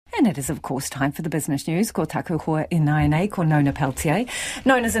And it is, of course, time for the business news. Ko taku hoa e nai, ko Nona Peltier.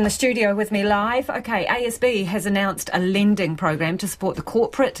 Nona's in the studio with me live. Okay, ASB has announced a lending program to support the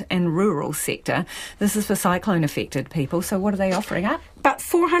corporate and rural sector. This is for cyclone-affected people. So what are they offering up? About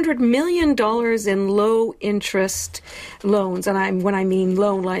 $400 million in low-interest loans. And when I mean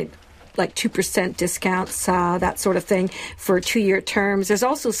loan, like 2% discounts, that sort of thing, for 2-year terms. There's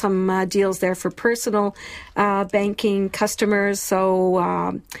also some deals there for personal banking customers.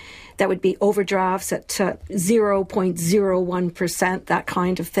 So that would be overdrafts at 0.01%, that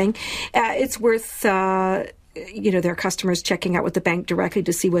kind of thing. It's worth their customers checking out with the bank directly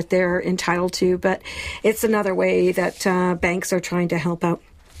to see what they're entitled to. But it's another way that banks are trying to help out.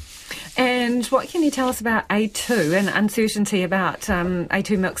 And what can you tell us about A2 and uncertainty about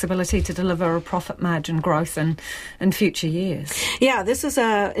A2 Milk's ability to deliver a profit margin growth in future years? Yeah, this is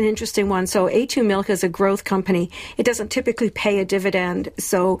an interesting one. So A2 Milk is a growth company. It doesn't typically pay a dividend.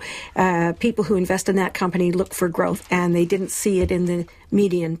 So people who invest in that company look for growth, and they didn't see it in the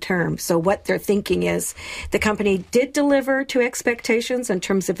median term. So what they're thinking is the company did deliver to expectations in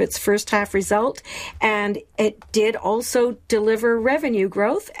terms of its first half result, and it did also deliver revenue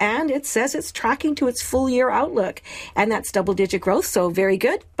growth, and it says it's tracking to its full year outlook, and that's double-digit growth, so very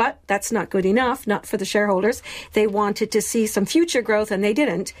good, but that's not good enough, not for the shareholders. They wanted to see some future growth, and they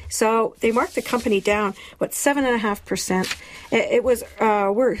didn't. So they marked the company down, 7.5%. It was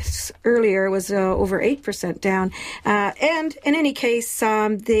worse earlier. It was over 8% down. And in any case,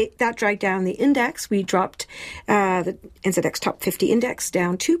 that dragged down the index. We dropped the NZX Top 50 index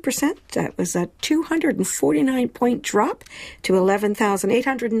down 2%. That was a 249-point drop to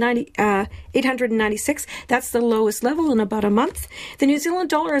 11,896. That's the lowest level in about a month. The New Zealand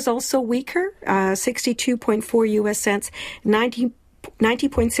dollar is also weaker, 62.4 US cents,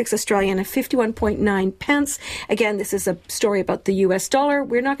 90.6 Australian, and 51.9 pence. Again, this is a story about the US dollar.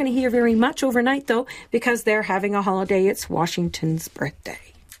 We're not going to hear very much overnight, though, because they're having a holiday. It's Washington's birthday.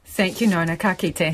 Thank you, Nona. Ka kite.